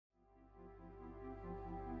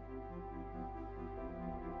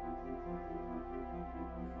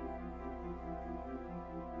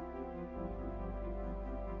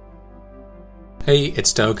Hey,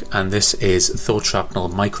 it's Doug, and this is Thought Shrapnel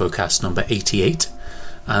Microcast number 88.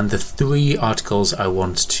 And the three articles I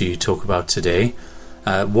want to talk about today.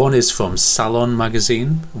 One is from Salon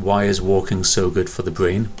magazine, Why is Walking So Good for the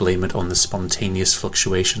Brain? Blame it on the spontaneous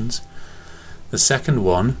fluctuations. The second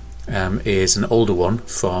one is an older one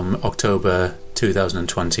from October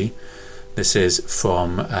 2020. This is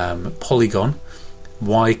from Polygon,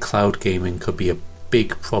 Why Cloud Gaming Could Be a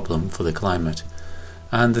Big Problem for the Climate.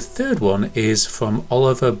 And the third one is from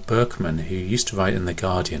Oliver Burkeman, who used to write in The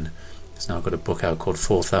Guardian. He's now got a book out called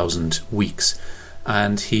 4,000 Weeks.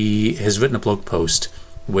 And he has written a blog post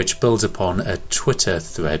which builds upon a Twitter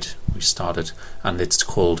thread we started, and it's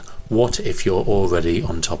called What If You're Already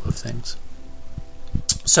on Top of Things?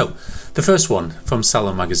 So, the first one from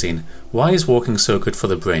Salon magazine, Why is Walking So Good for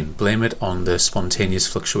the Brain? Blame it on the spontaneous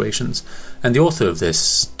fluctuations. And the author of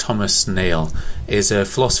this, Thomas Nail, is a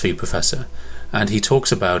philosophy professor. And he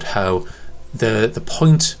talks about how the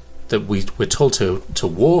point that we're told to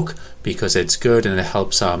walk because it's good and it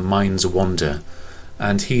helps our minds wander.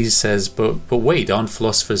 And he says, but wait, aren't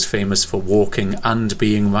philosophers famous for walking and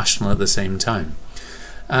being rational at the same time?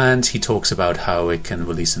 And he talks about how it can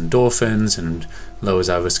release endorphins and lowers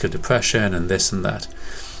our risk of depression and this and that.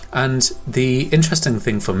 And the interesting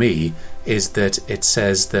thing for me is that it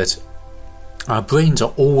says that our brains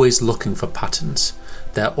are always looking for patterns.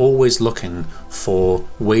 They're always looking for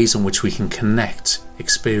ways in which we can connect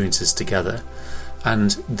experiences together.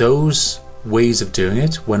 And those ways of doing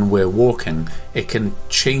it, when we're walking, it can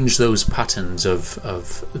change those patterns of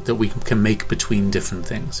that we can make between different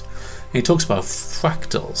things. And he talks about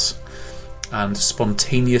fractals and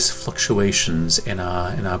spontaneous fluctuations in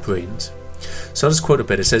our brains. So I'll just quote a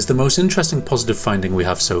bit. It says, the most interesting positive finding we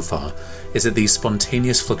have so far is that these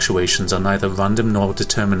spontaneous fluctuations are neither random nor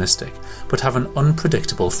deterministic, but have an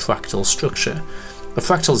unpredictable fractal structure. A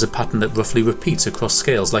fractal is a pattern that roughly repeats across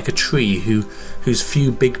scales, like a tree whose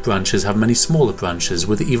few big branches have many smaller branches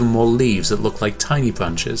with even more leaves that look like tiny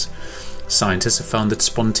branches. Scientists have found that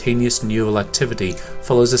spontaneous neural activity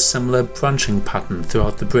follows a similar branching pattern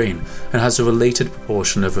throughout the brain and has a related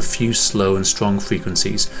proportion of a few slow and strong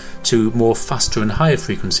frequencies to more faster and higher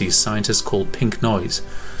frequencies scientists call pink noise.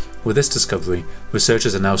 With this discovery,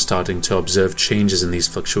 researchers are now starting to observe changes in these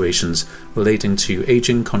fluctuations relating to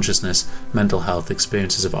aging, consciousness, mental health,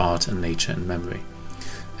 experiences of art and nature and memory.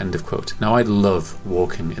 End of quote. Now, I love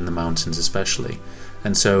walking in the mountains especially.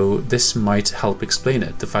 And so this might help explain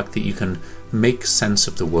it, the fact that you can make sense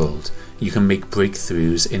of the world, you can make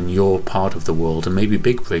breakthroughs in your part of the world, and maybe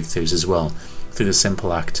big breakthroughs as well, through the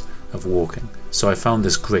simple act of walking. So I found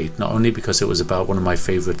this great, not only because it was about one of my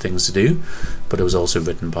favourite things to do, but it was also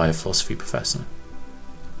written by a philosophy professor.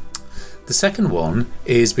 The second one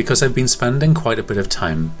is because I've been spending quite a bit of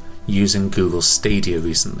time using Google Stadia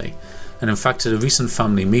recently. And in fact, at a recent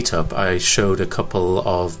family meetup, I showed a couple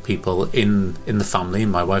of people in the family,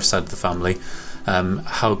 my wife's side of the family,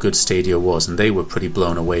 how good Stadia was, and they were pretty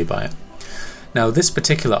blown away by it. Now, this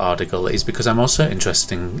particular article is because I'm also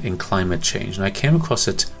interested in climate change, and I came across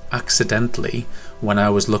it accidentally when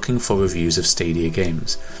I was looking for reviews of Stadia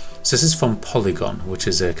games. So this is from Polygon, which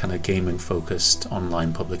is a kind of gaming-focused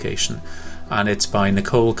online publication. And it's by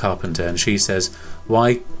Nicole Carpenter, and she says,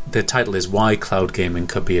 the title is Why Cloud Gaming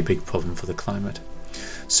Could Be a Big Problem for the Climate.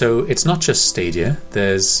 So it's not just Stadia.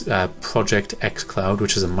 There's Project xCloud,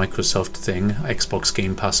 which is a Microsoft thing, Xbox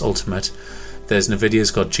Game Pass Ultimate. There's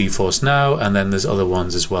Nvidia's got GeForce Now, and then there's other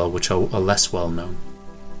ones as well, which are less well known.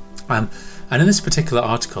 And in this particular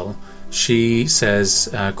article, she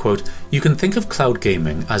says, quote, you can think of cloud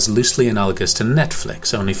gaming as loosely analogous to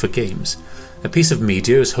Netflix, only for games. A piece of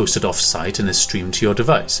media is hosted off-site and is streamed to your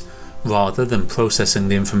device. Rather than processing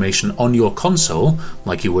the information on your console,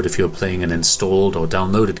 like you would if you were playing an installed or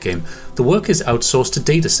downloaded game, the work is outsourced to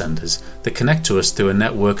data centers that connect to us through a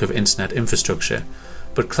network of internet infrastructure.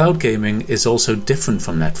 But cloud gaming is also different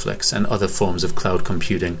from Netflix and other forms of cloud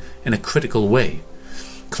computing in a critical way.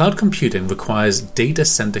 Cloud computing requires data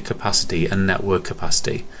center capacity and network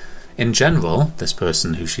capacity. In general, this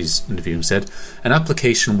person who she's interviewing said, an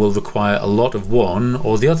application will require a lot of one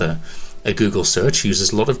or the other. A Google search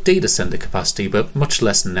uses a lot of data center capacity but much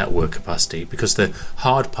less network capacity because the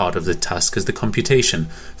hard part of the task is the computation,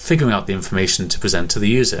 figuring out the information to present to the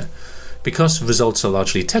user. Because results are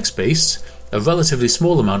largely text-based, a relatively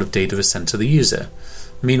small amount of data is sent to the user.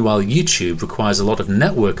 Meanwhile, YouTube requires a lot of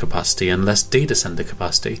network capacity and less data center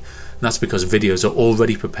capacity. And that's because videos are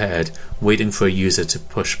already prepared, waiting for a user to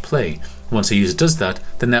push play. Once a user does that,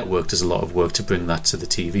 the network does a lot of work to bring that to the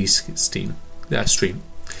TV stream.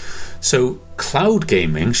 So cloud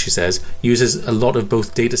gaming, she says, uses a lot of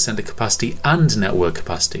both data center capacity and network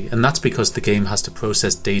capacity, and that's because the game has to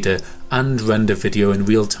process data and render video in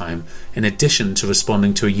real time, in addition to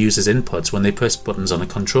responding to a user's inputs when they press buttons on a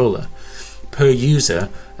controller. Per user,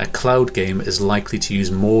 a cloud game is likely to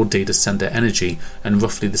use more data center energy and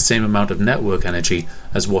roughly the same amount of network energy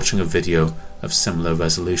as watching a video of similar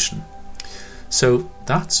resolution. So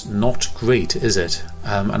that's not great, is it?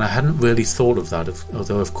 And I hadn't really thought of that,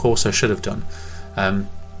 although of course I should have done.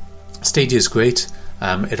 Stadia is great.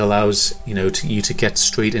 It allows you to get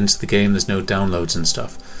straight into the game. There's no downloads and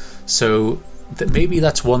stuff. So maybe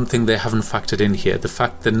that's one thing they haven't factored in here.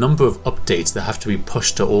 The number of updates that have to be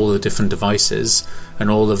pushed to all the different devices and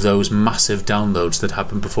all of those massive downloads that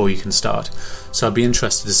happen before you can start. So I'd be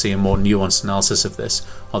interested to see a more nuanced analysis of this,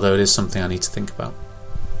 although it is something I need to think about.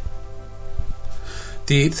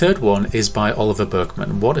 The third one is by Oliver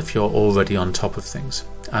Berkman, What If You're Already on Top of Things?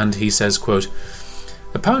 And he says, quote,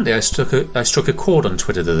 apparently I struck a chord on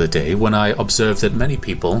Twitter the other day when I observed that many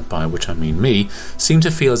people, by which I mean me, seem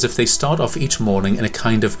to feel as if they start off each morning in a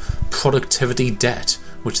kind of productivity debt,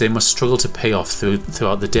 which they must struggle to pay off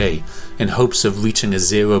throughout the day, in hopes of reaching a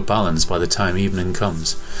zero balance by the time evening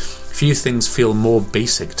comes. Few things feel more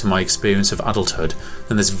basic to my experience of adulthood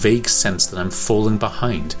than this vague sense that I'm falling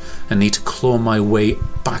behind and need to claw my way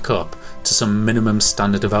back up to some minimum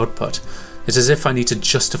standard of output. It's as if I need to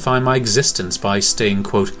justify my existence by staying,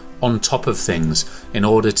 quote, on top of things in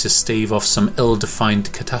order to stave off some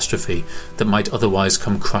ill-defined catastrophe that might otherwise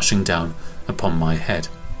come crashing down upon my head.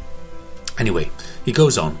 Anyway, he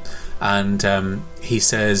goes on and he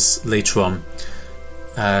says later on,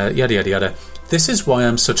 yada yada yada, this is why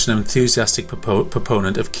I'm such an enthusiastic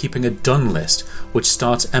proponent of keeping a done list, which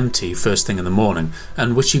starts empty first thing in the morning,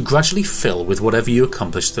 and which you gradually fill with whatever you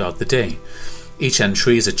accomplish throughout the day. Each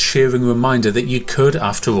entry is a cheering reminder that you could,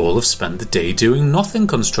 after all, have spent the day doing nothing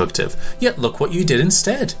constructive, yet look what you did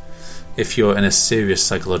instead. If you're in a serious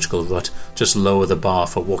psychological rut, just lower the bar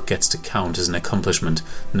for what gets to count as an accomplishment.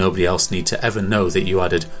 Nobody else need to ever know that you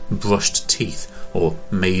added brushed teeth or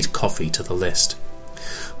made coffee to the list.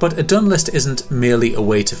 But a done list isn't merely a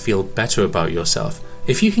way to feel better about yourself.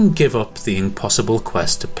 If you can give up the impossible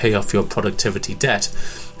quest to pay off your productivity debt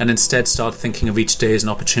and instead start thinking of each day as an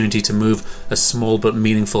opportunity to move a small but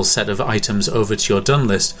meaningful set of items over to your done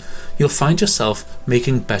list, you'll find yourself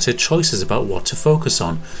making better choices about what to focus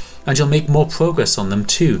on. And you'll make more progress on them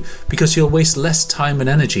too, because you'll waste less time and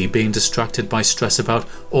energy being distracted by stress about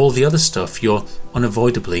all the other stuff you're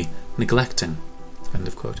unavoidably neglecting. End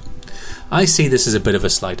of quote. I see this as a bit of a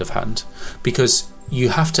sleight of hand, because you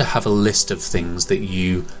have to have a list of things that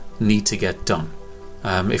you need to get done.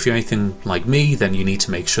 If you're anything like me, then you need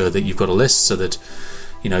to make sure that you've got a list so that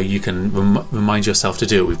you can remind yourself to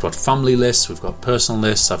do it. We've got family lists, we've got personal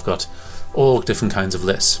lists, I've got all different kinds of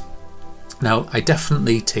lists. Now, I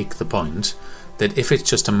definitely take the point that if it's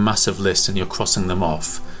just a massive list and you're crossing them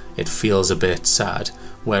off, it feels a bit sad,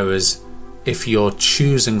 whereas if you're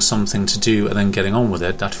choosing something to do and then getting on with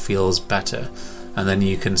it, that feels better, and then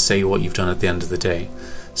you can say what you've done at the end of the day.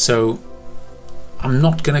 So I'm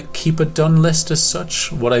not going to keep a done list as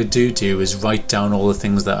such. What I do is write down all the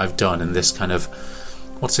things that I've done in this kind of,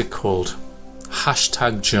 what's it called,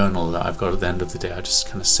 hashtag journal that I've got at the end of the day. I just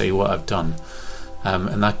kind of say what I've done,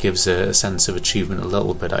 and that gives a sense of achievement a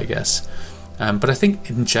little bit, I guess. But I think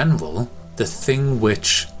in general, the thing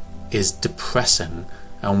which is depressing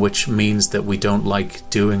and which means that we don't like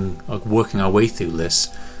working our way through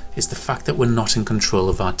lists is the fact that we're not in control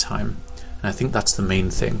of our time. And I think that's the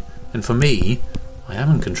main thing. And for me, I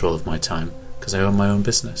am in control of my time because I own my own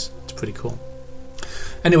business. It's pretty cool.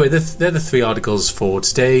 Anyway, they're the 3 articles for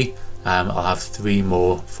today. I'll have 3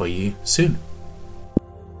 more for you soon.